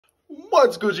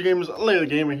What's good, you gamers? Larry the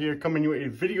Gamer here, coming you a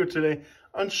video today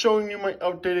on showing you my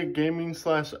updated gaming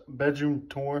 / bedroom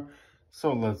tour.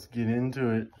 So let's get into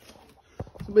it.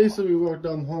 So basically, we walk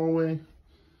down the hallway,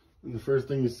 and the first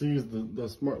thing you see is the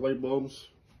smart light bulbs.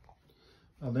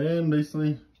 And then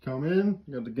basically come in,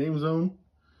 you got the game zone.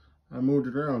 I moved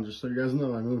it around just so you guys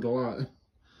know I moved a lot.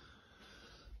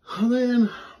 And then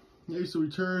basically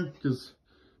we turn, because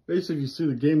basically you see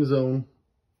the game zone.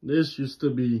 This used to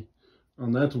be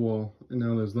on that wall, and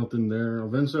now there's nothing there.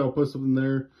 Eventually I'll put something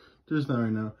there, just not right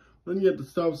now. Then you get the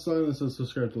stop sign that says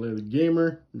subscribe to Larry the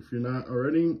Gamer. If you're not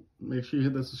already, make sure you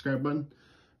hit that subscribe button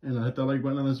and hit that like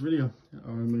button on this video. I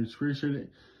really appreciate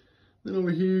it. Then over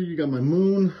here you got my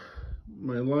moon,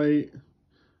 my light,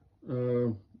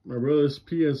 my brother's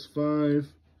PS5,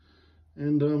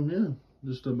 and yeah,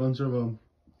 just a bunch of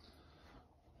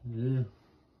yeah.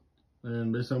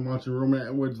 And basically I'm watching Roman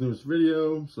Atwood's newest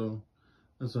video, so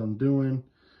that's what I'm doing.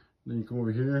 Then you come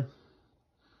over here,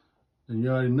 and you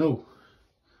already know,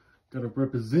 gotta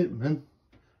represent, man.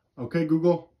 Okay,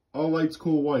 Google, all lights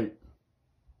cool white.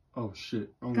 Oh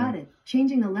shit. Got it.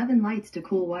 Changing 11 lights to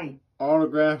cool white.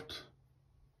 Autographed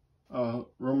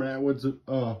Roman Atwood's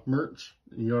merch.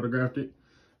 He autographed it.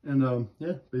 And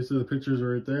yeah, basically the pictures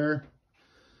are right there.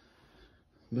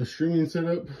 The streaming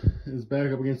setup is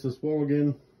back up against this wall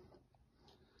again.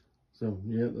 So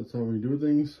yeah, that's how we do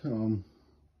things.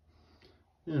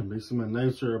 Yeah, basically my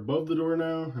knives are above the door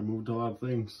now. I moved a lot of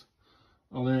things.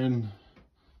 And then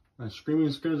my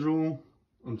streaming schedule,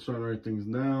 I'm starting to write things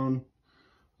down.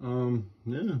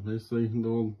 Yeah, basically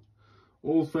the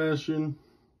old fashioned,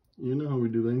 you know how we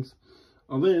do things.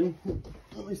 And then,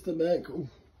 let me step back. And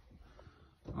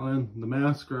then the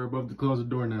masks are above the closet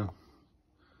door now.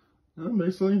 And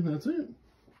basically, that's it.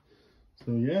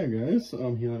 So yeah, guys,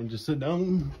 just sit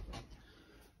down.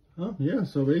 Yeah,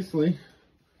 so basically,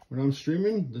 when I'm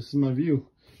streaming, this is my view.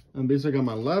 Basically, I got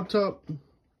my laptop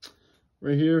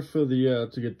right here for the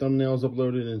to get thumbnails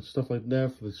uploaded and stuff like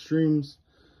that for the streams.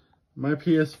 My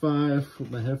PS5 with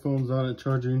my headphones on it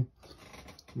charging.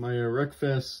 My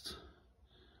Wreckfest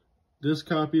disc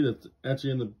copy that's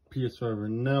actually in the PS5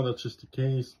 right now. That's just the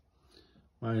case.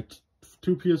 My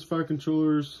two PS5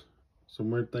 controllers, some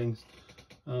weird things.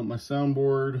 My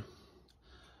soundboard.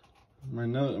 My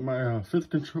third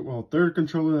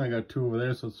controller. I got two over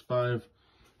there, so it's 5.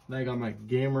 Then I got my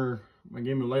gamer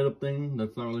light up thing.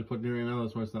 That's not really plugged in right now.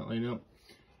 That's why it's not lighting up.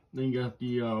 Then you got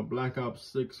the Black Ops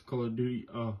 6 Call of Duty.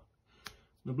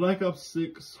 The Black Ops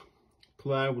 6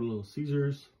 collab with Little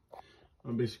Caesars.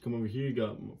 Basically come over here. You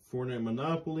got Fortnite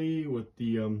Monopoly with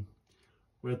the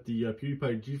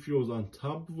PewDiePie G Fuels on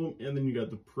top of them, and then you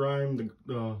got the Prime,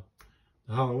 the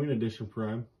Halloween edition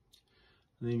Prime.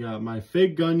 And then you got my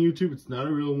fake gun YouTube. It's not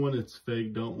a real one. It's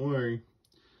fake. Don't worry.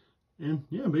 And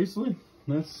yeah, basically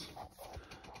that's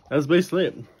basically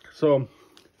it. So,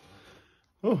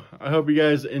 I hope you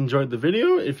guys enjoyed the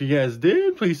video. If you guys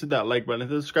did, please hit that like button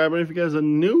and subscribe button if you guys are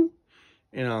new.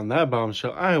 And on that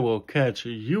bombshell, I will catch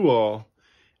you all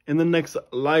in the next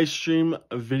live stream,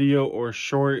 video, or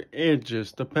short. It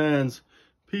just depends.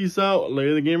 Peace out.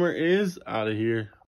 Larry the Gamer is out of here.